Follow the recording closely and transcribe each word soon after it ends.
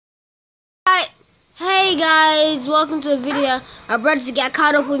Hey guys, welcome to the video. My brother just got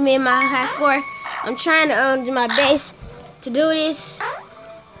caught up with me in my high score. I'm trying to do my best to do this.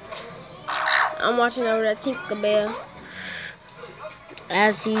 I'm watching over at Tinkerbell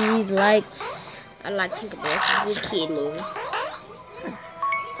as he likes. I like Tinkerbell. It's a kid movie.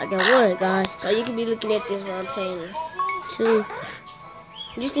 I got one, guys. So you can be looking at this while I'm playing this. 2.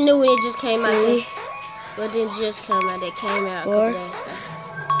 Just the new one, it just came out. 3. But it didn't just come out. It came out 4. a couple days ago.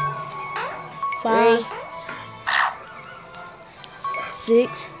 5.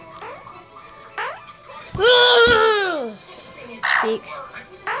 6. 6.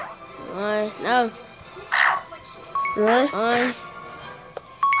 1. No. 1. 1.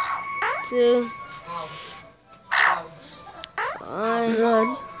 2.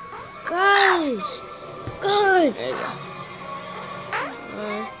 1. Guys. There you go.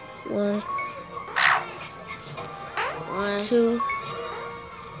 1. 2.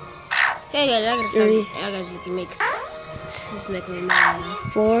 Hey guys, I gotta start. 3. I gotta look at me. This is making me mad now.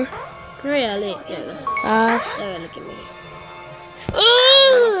 4. Hurry up, look. Yeah, 5. I gotta look at me.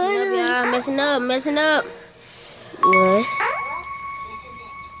 Messing up, messing up. 1.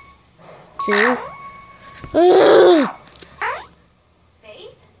 2.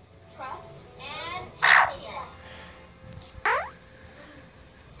 Faith, trust, and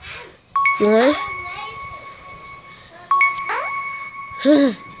 1.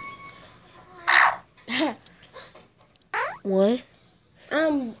 1.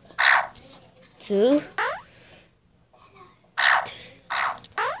 2.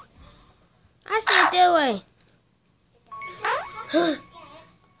 I said that way.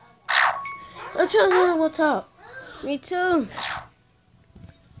 I'm trying to know what's up. Me too.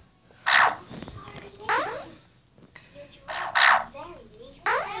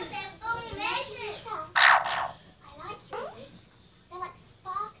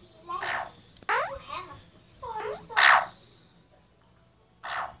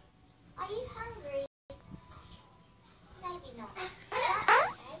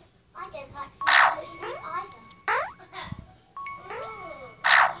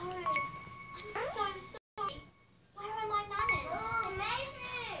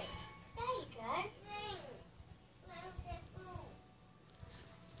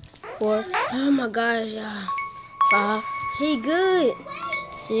 Four. Oh my gosh, y'all. 5. He good.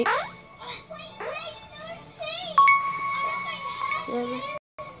 6. 7.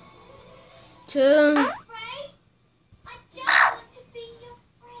 2.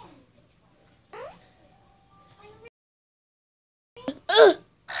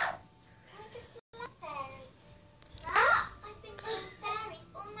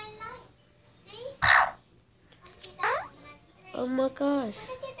 Oh my gosh.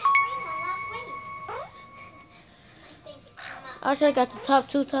 I should have got the top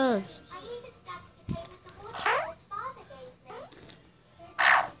 2 times.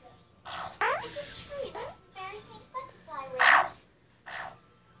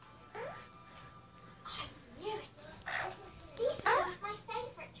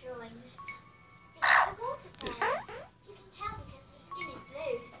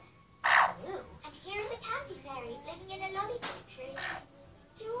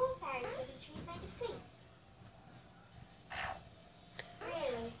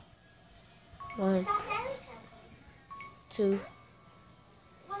 One, 2.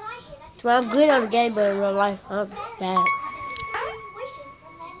 So I'm good on the game, but in real life, I'm bad.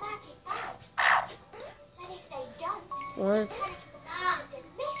 1,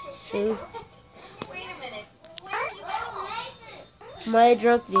 2. Somebody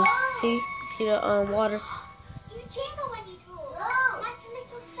drunk this. See the water. You jingle when you talk, like a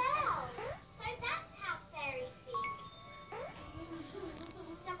little bell. So that's how fairies speak.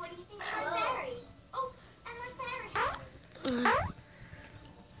 So what do you think of my fairies? Oh, and my fairy house.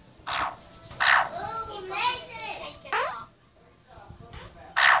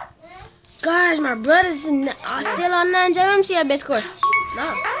 Guys, my brother's still on 9. Let me see your best score. No. I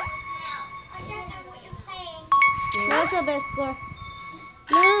don't know what you're saying. What's your best score?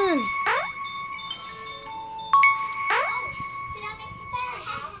 9. Oh, did I make the fairy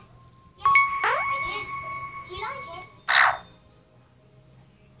house? Yes, I did. Do you like it?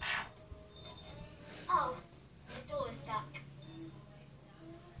 Oh, the door is stuck.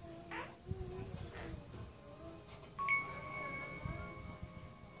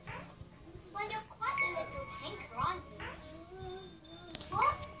 Well, you're quite a little tinker, aren't you?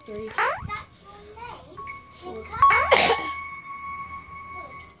 What? 3. That's your name? Tinker?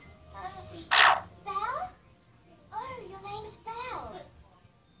 Belle? Oh, your name is Belle.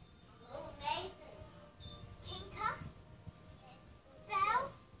 Tinker? Belle?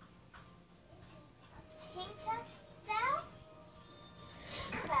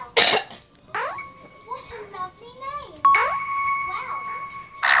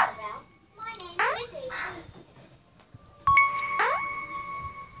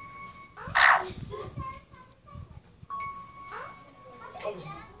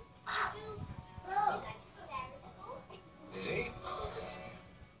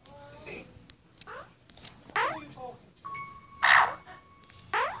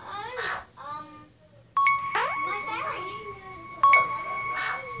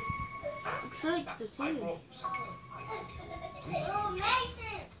 the I team. brought you something, I think. Oh,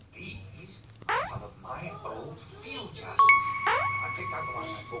 Mason! These are some of my old field journals. I picked out the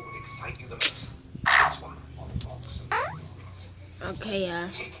ones I thought would excite you the most. This one on fox and squirrels. Okay, yeah.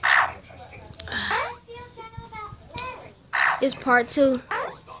 Particularly interesting. I feel journal about fairies. It's part 2. Of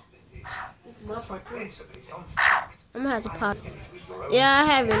course not, Lizzie. This is my part too. It's based on fact. I'm gonna have to pop. Scientific with your own Yeah, I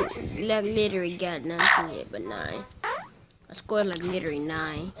haven't scientific like research. literally got nothing yet, but 9. I scored like literally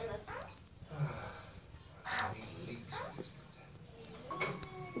 9. These leaks are just-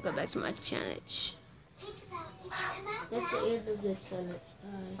 Go back to my challenge. Think about you can come out That's now. the end of this challenge.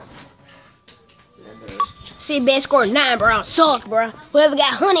 See, best score 9, bro. I suck, bro. Whoever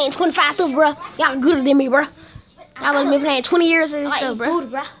got 125 stuff, bro, y'all gooder than me, bro. I was been playing 20 years of this stuff, bro. Booty,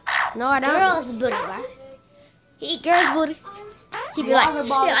 bro. No, I don't. Girls booty, bro. He eat girls' booty. He be like, Water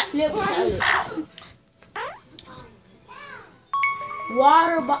bottle flip challenge.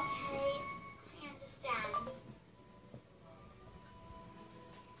 Water bottle. Okay, I understand.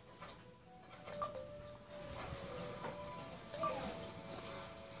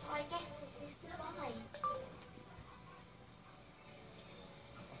 So I guess this is goodbye.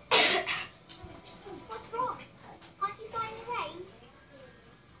 What's wrong? Can't you fly in the rain?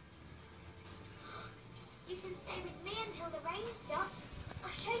 You can stay with me until the rain stops. I'll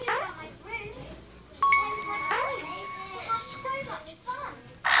show you around my room. Play with my toys. We'll have so much fun.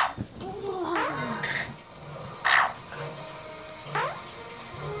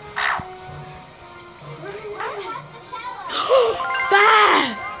 Past the shower.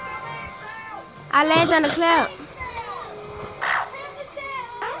 5. I landed on the cloud.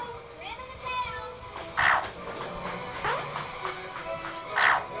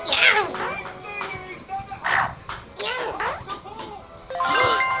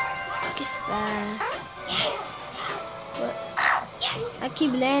 Okay, 5. I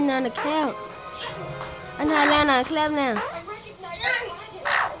keep landing on the cloud. I know I land on the cloud now.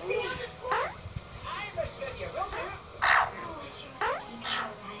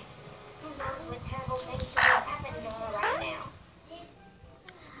 Who knows what terrible things could be happening to her right now?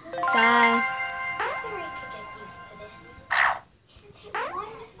 5. Fairy could get used to this. Isn't it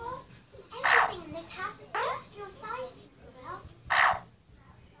wonderful? Everything in this house is just your size, Tinkerbell.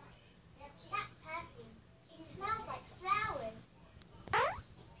 That's perfume. It smells like flowers.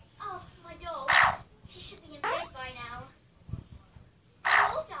 Oh, my doll. She should be in bed by now.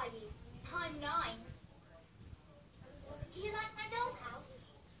 How old are you? I'm 9. Do you like my dollhouse?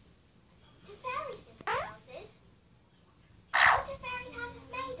 Do fairies live in houses? What are fairies' houses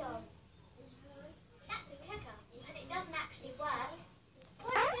made of? That's a cooker, but it doesn't actually work.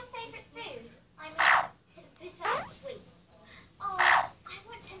 What is your favourite food? I mean, besides sweets. Oh, I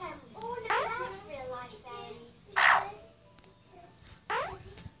want to know all about real life fairies.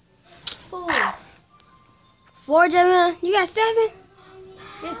 4. 4, Jamila. You got 7?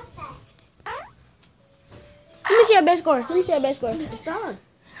 Perfect. Let me see your best score. Let me see your best score. It's done.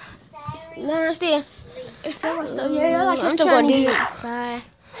 Fairy. No, still. It's so much stuff. Yeah, like I'm it's still trying gonna to do get 5.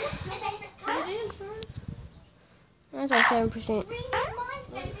 What's your favourite colour? That's like 7%. Green is my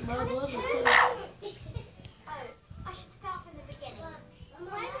favourite Mine colour wasn't too. too. Oh, I should start from the beginning.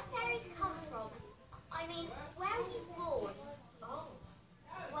 Where do fairies come from? I mean, where are you born? Oh,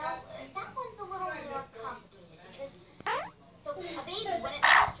 well, that one's a little more complicated because, so a baby when it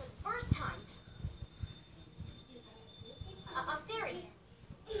comes for the first time, a fairy.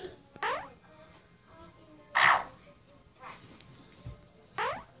 Right.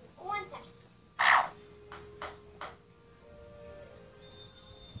 1 second.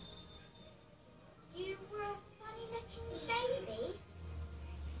 You were a funny-looking baby.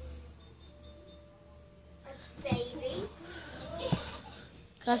 A baby?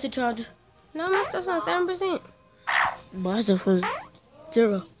 Can I see charger? No, my stuff's on 7%. My stuff was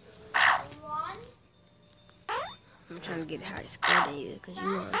 0. 1. I'm trying to get higher score than you, because you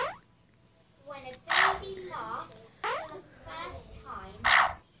know. When a baby laughs for the first time,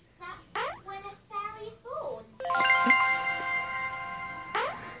 that's when a fairy is born.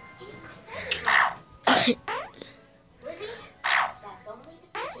 Incredible. Lizzie, that's only the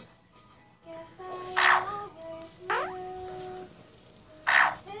beginning. Guess I always knew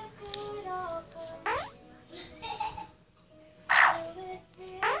this could all come true. Still it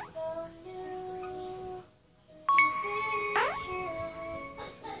feels so new. Being here with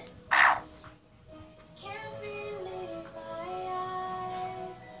you. Can't believe my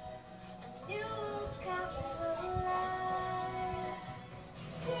eyes. A new world comes alive.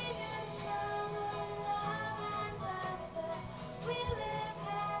 Spring and summer love.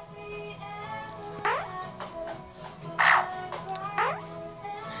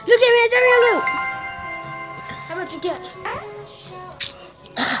 Look, Jeremy, look. How about you get?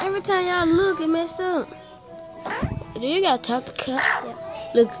 Every time y'all look, it messed up. Do you got top cut? Yeah.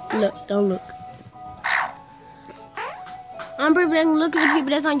 Look, don't look. I'm pretty black looking at the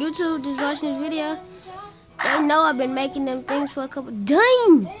people that's on YouTube just watching this video. They know I've been making them things for a couple.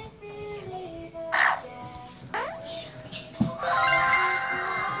 Dang!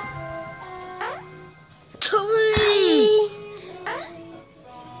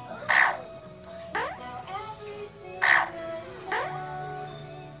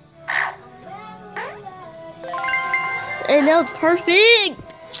 And that was perfect.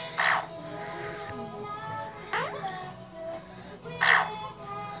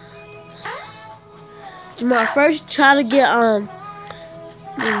 My first try to get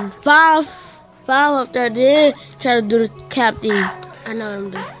five up there, then try to do the captain. I know what I'm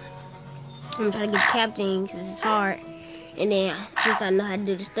doing. I'm trying to get captain because it's hard. And then since I know how to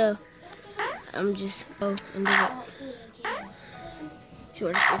do the stuff, I'm just go and do it. See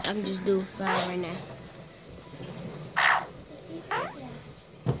what it is. I can just do 5 right now.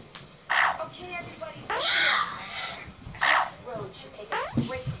 Okay, everybody. This road should take us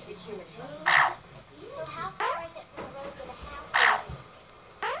straight to the human house. So how far is it from the road to the house?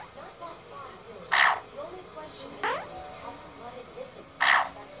 Not that far, really. The only question is, how flooded is it?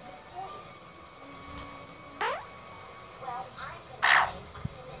 That's a good point. Well, I'm gonna say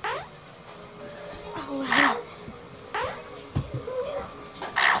optimistic. Oh, wow.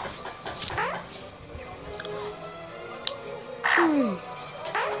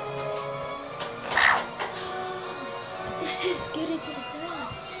 Let's get it to the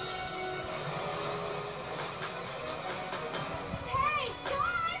ground. Hey,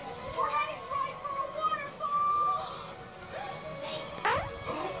 guys! We're heading right for a waterfall!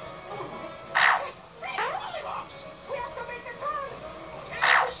 We have to make the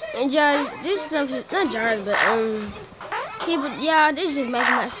turn! And y'all, this stuff is not jars, but people, y'all, they just making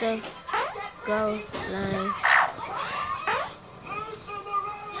my stuff go line.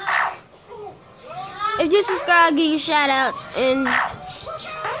 If you subscribe, give you shout outs, and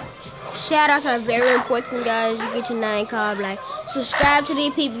shout outs are very important, guys. You get your name called. Like, subscribe to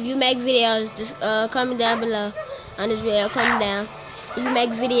these people. If you make videos, just comment down below on this video. Comment down. If you make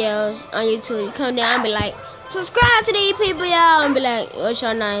videos on YouTube, you come down and be like, subscribe to these people, y'all, and be like, what's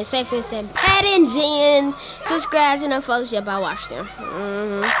your name? Say for instance, Pat and Jen. Subscribe to them folks. Yep, I watch them.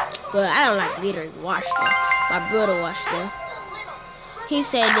 But I don't like literally watch them. My brother watched them. He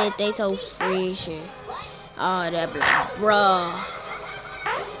said that they so fresh and all that, bruh.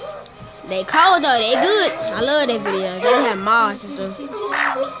 They cold though, they good. I love their videos. They have mods and stuff.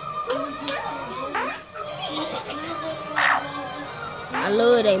 I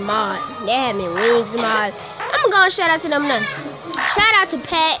love they mod. They have me wings mod. I'm gonna go shout out to them now. Shout out to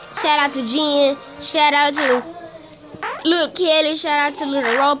Pat. Shout out to Jen. Shout out to Little Kelly. Shout out to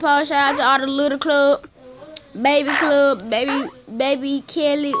Little Ropo. Shout out to all the Little Club. Baby Club. Baby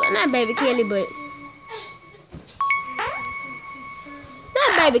Kelly. Well, not Baby Kelly, but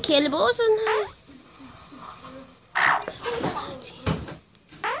not Baby Kelly, but what's her name?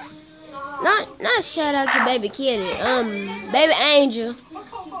 Not shout out to Baby Kelly. Baby Angel.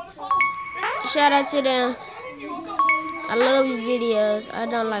 Shout out to them. I love your videos. I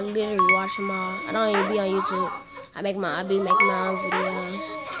don't like literally watch them all. I don't even be on YouTube. I be making my own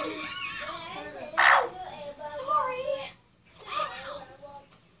videos. Sorry.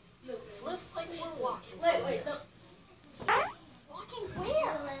 Looks like we're walking. Wait, no. Walking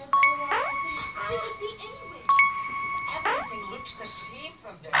where? We could be anywhere. Everything looks the same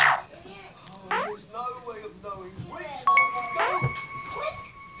from there. Oh, there's no way of knowing which one to go. Click.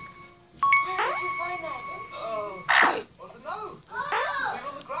 Where did you find that? I don't know. We're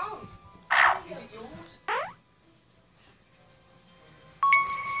on the ground. Is it yours?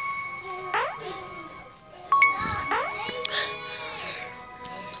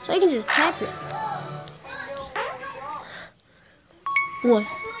 So you can just tap it. What?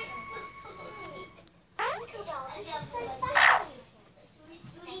 This is so fascinating.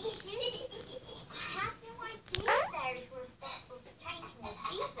 I have no idea fairies were responsible for changing the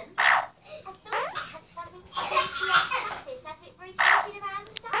season. I thought it had something to do with the axis as it rotated around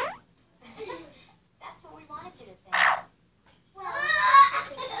the sun. That's what we wanted you to think. Well, I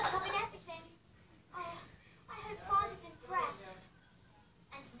think we covered everything. Oh, I hope Father's impressed.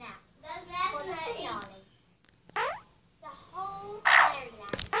 And now, for the finale. The whole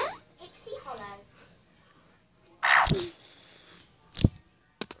fairyland, Pixie Hollow.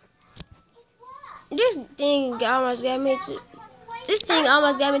 This thing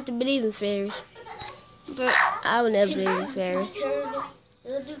almost got me to believe in fairies. But I would never believe in fairies.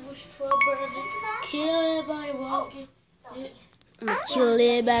 Kill everybody walking. I'm gonna kill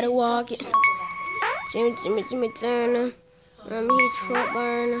everybody walking. Timmy Turner. I'm a huge foot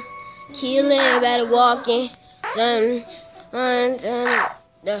burner. Kill everybody walking. Son,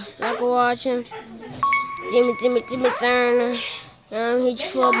 like a watching. Timmy Turner. I'm a huge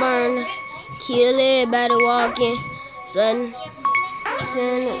foot burner. Kill everybody walking. Son,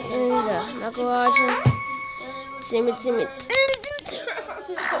 like a watching. Timmy.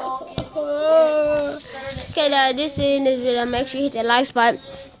 Okay, this is make sure you hit that like spot.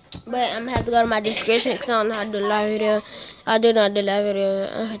 But I'm gonna have to go to my description because I don't know how to do a live video. I do not do live video.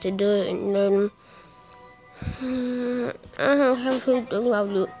 I have to do it. I don't have to do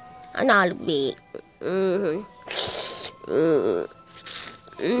it. I know how to be. And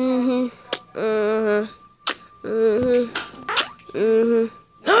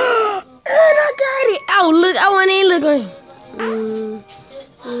I got it. Oh, look. I want to look green.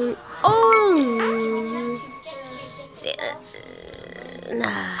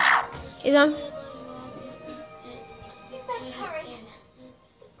 Nah. Is on? You best hurry.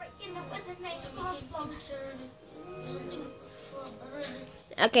 The breaking the wizard made it last long.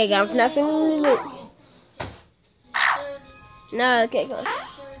 Okay, guys. Nothing. Look. No, okay, go on.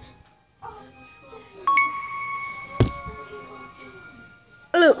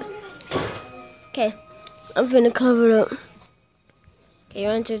 Look. Okay. I'm finna cover it up. Okay,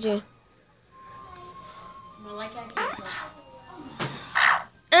 1, 2, 3.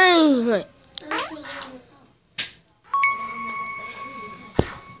 Wait.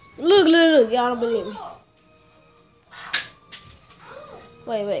 Look. Y'all don't believe me.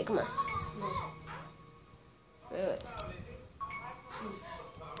 Wait, come on. Wait.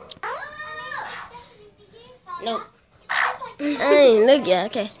 Nope. Look, yeah,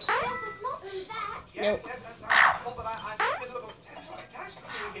 okay. Nope.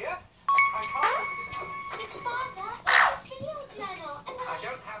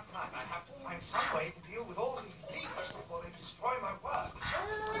 Some way to deal with all these leaks before they destroy my work. Will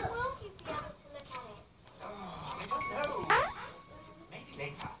you be able to look at it? Oh, I don't know. Maybe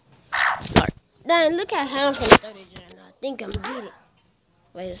later. Sorry. Dang, look at how I'm from 30 Jan. I think I'm getting it.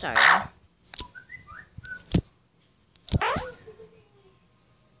 Wait, sorry.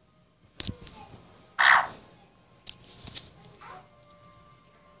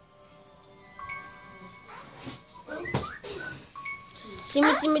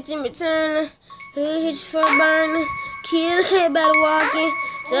 Timmy Turner. Who hit you for a burner? Kill everybody walking.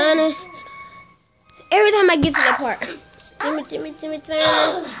 Turner. Every time I get to that part. Timmy Turner.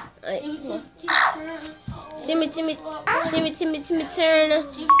 Timmy Turner.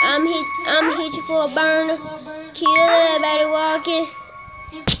 I'm hit you for a burner. Kill everybody walking.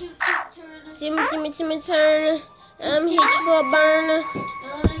 Timmy Turner. I'm hit you for a burner.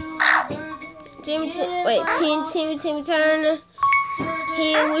 Timmy Turner.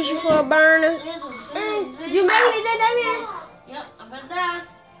 He wish you for a burner. You made it, Damien? Yep, I'm at that.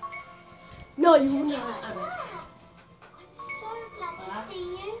 No, you not. I'm so glad to see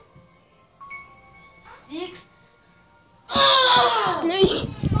you. 6. No, you.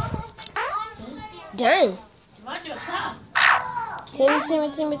 Dang. Mind your top. Timmy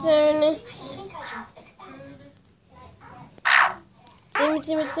Turner. I think I can fix that.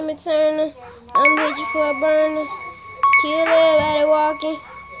 Timmy Turner. I'm hit you for a burner. Kill everybody walking.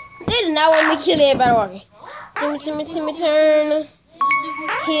 They did not want me to kill everybody walking. Timmy Turner.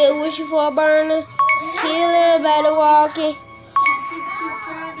 He'll wish you for a burner. Kill everybody walking.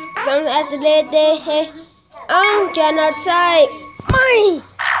 Something after that day. I'm got no type. Mine.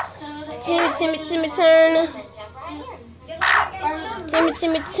 Timmy Turner.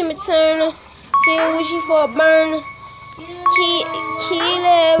 Timmy Turner. He'll wish you for a burner. Kill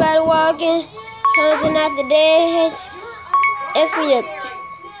everybody walking. Something after that. F you.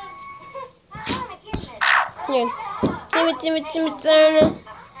 Yeah. Timmy Turner.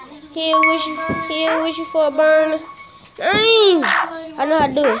 He'll wish you for a burner. I know how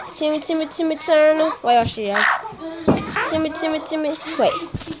to do it. Timmy Turner. Wait, I see y'all. Timmy. Wait.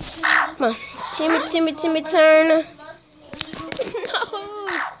 Come on. Timmy Turner. No.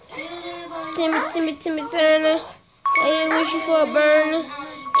 Timmy Turner. He'll wish you for a burner.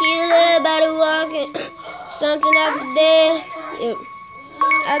 Kill everybody walking. Something after that. Yep.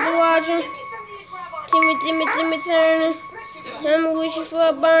 After watching. Timmy Turner. I'm wishing for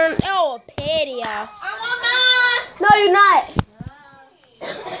a burn. Oh, petty, y'all. No, you're not.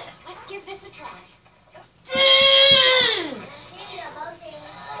 Let's give this a try. Do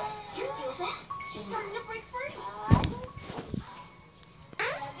you feel that? She's starting to break free.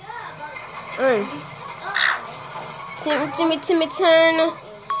 Timmy Turner.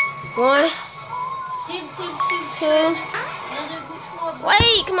 1, 2.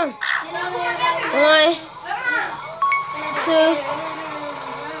 Wait, come on. 1, 2,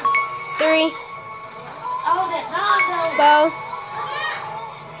 3, 4,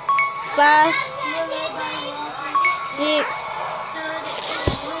 5, 6.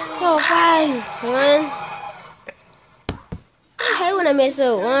 Yo, 5. 1. I hate when I mess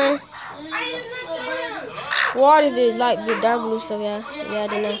up. 1. Water is like the dark blue stuff, yeah. Yeah, I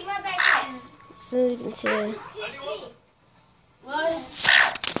don't know. So you can tell.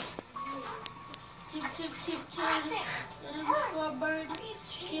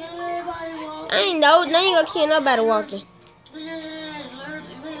 I ain't know. Now you gonna kill nobody walking.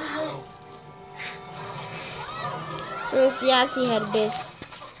 Let me see. I see how the best.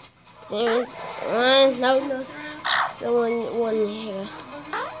 1. No. The one here.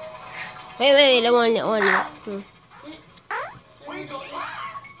 Wait. The one. We got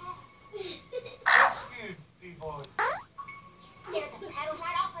you, boys. Scared the pedals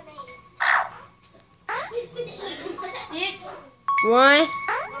right off of me. 1,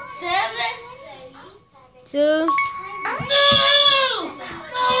 2,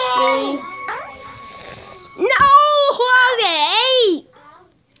 3. No! Who was it?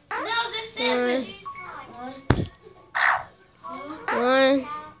 8. 1.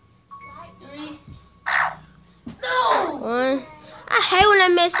 1. I hate when I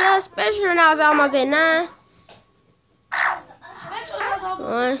mess up, especially when I was almost at 9.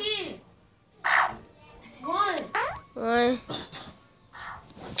 1. 1.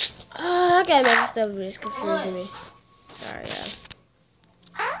 I gotta make this stuff, but it's confusing me. Sorry, y'all.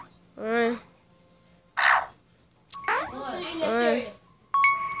 1. 1.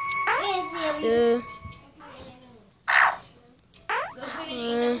 2.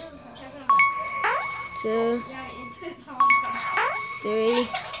 1, 2, 3,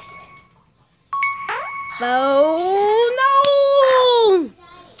 4. No!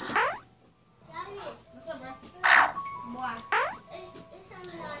 What's up, bro? Why? It's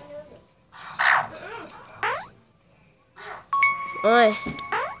something I noticed. 1.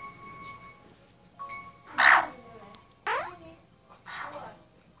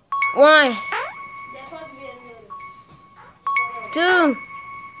 1. 2.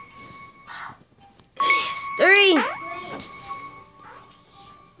 3.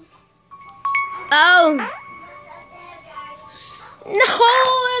 Oh. No,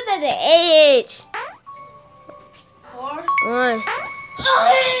 it's at the edge. 1.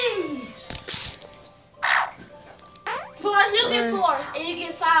 You get 4 and you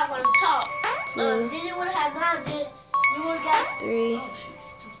get 5 on the top. 2. Then you would have had 9. Then you would have got 3.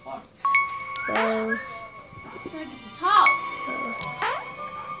 4. So you get the top.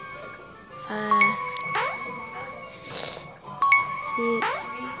 5. 6.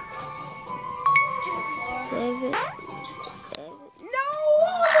 7. No,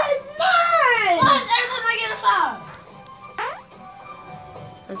 it's 9. What? Every time I get a 5.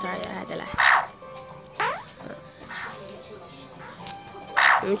 I'm sorry, I had to lie.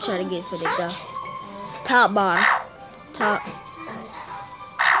 I'm trying to get for the go. Top, bottom. Top.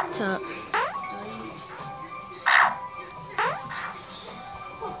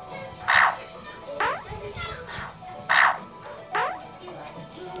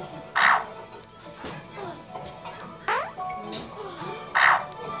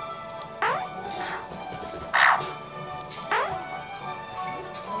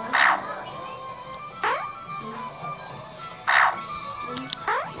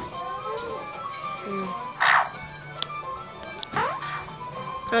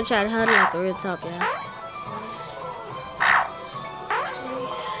 I'm trying to hold it like a real top, y'all.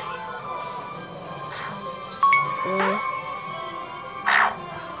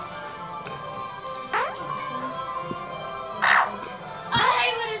 I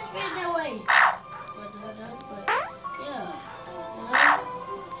hate when it spins that way. Yeah.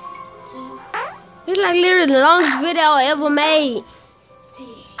 1, 2, It's like literally the longest video I ever made.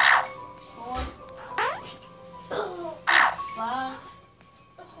 4, 5,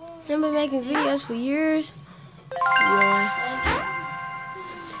 I've been making videos for years. 7,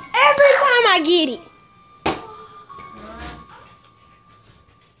 Every time I get it.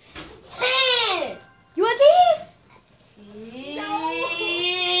 10. You want 10? He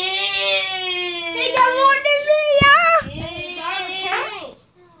got more than me, y'all.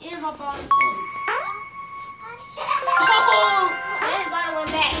 In my bottom. His bottom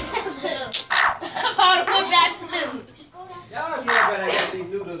went back. Bottom went back too. Y'all should have better get these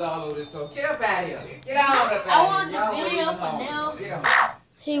noodles all over this store. Get up out of here. Get on up out of here. I want the Y'all video leave for them alone. now. Get on.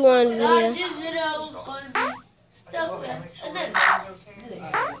 He won the Guys, video. this video is going to be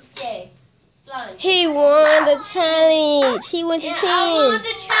He won the challenge. He went to 10. I won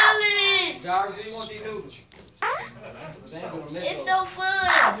the challenge. Jarvis, do you want these noodles? It's so fun.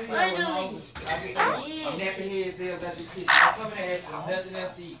 Finally. I'm napping head sales at the kitchen. I'm coming to ask you nothing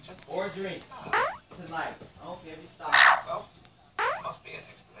else to eat or drink tonight. I don't care if you stop. Well, there must be an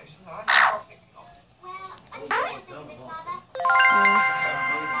explanation that I'm not thinking of. Well, I'm trying to think of it, Father.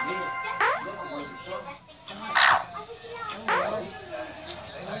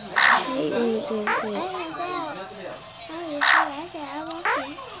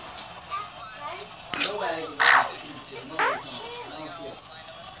 Nobody can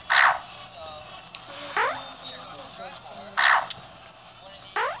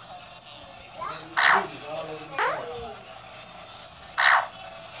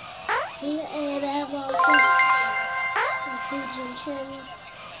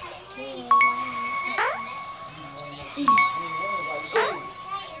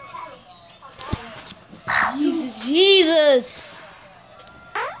Jesus.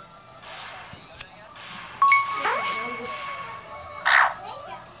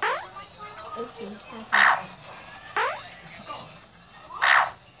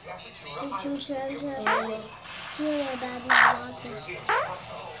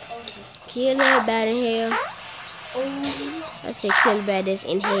 Kill everybody in hell. I said kill everybody that's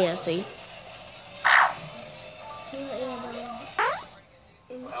in hell, see? Well, I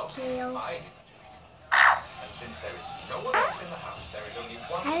didn't do it. And since there is no one else in the house, there is only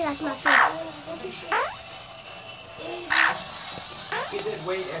one. I like my food. get that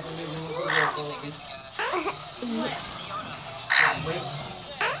weight at the living room.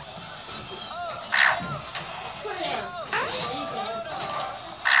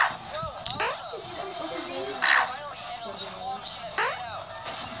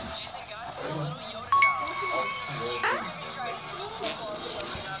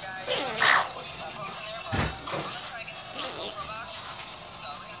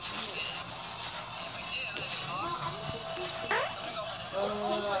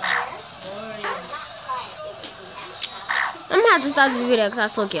 I'm gonna have to stop this video because I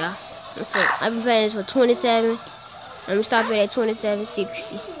suck, y'all. I've been playing this for 27. I'm gonna stop it at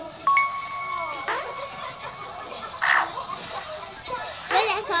 27.60.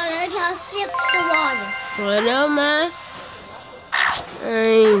 Skip the water. What up, man?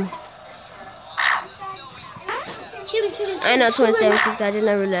 I know 27.60. I just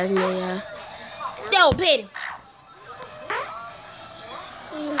never left me, y'all. Yo, Petty.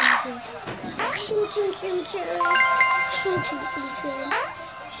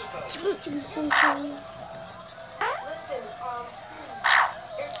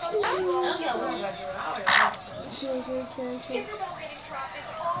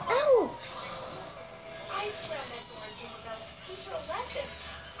 Oh! I slammed that door and Tinkerbell to teach her a lesson.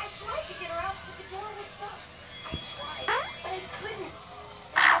 I tried to get her out, but the door was stuck. I tried, but I couldn't. And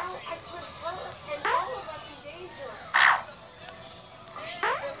now I put her and all of us in danger.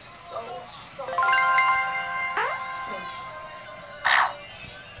 I'm so sorry.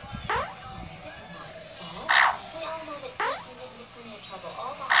 This is not your fault. We all know that Dick can get into plenty of trouble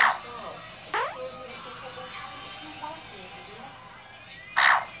all by himself. There's no hope of having if you weren't here, Lydia. I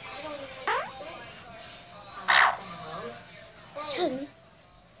don't know what to say. How about faith,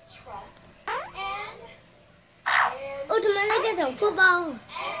 trust, and Oh, tomorrow I get some football.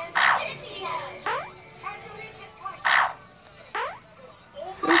 and enthusiasm. Can you reach it twice?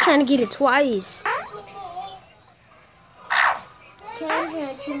 I'm trying to get it twice. So I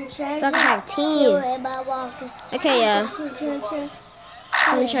can have 10. Okay, y'all.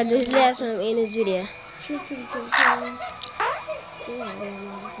 I'm gonna try to do this last one in this video. Timmy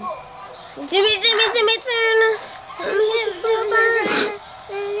Turner. I'm here for a burn.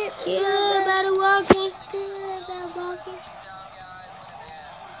 Kill everybody walking.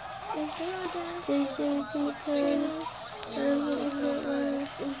 Timmy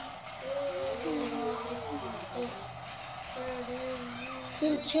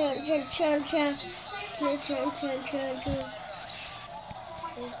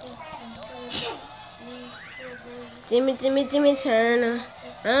Turner. Timmy Turner.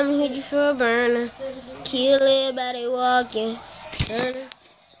 I'm here just for a burner. Kill everybody walking. Turner.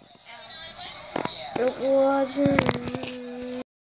 Look watching.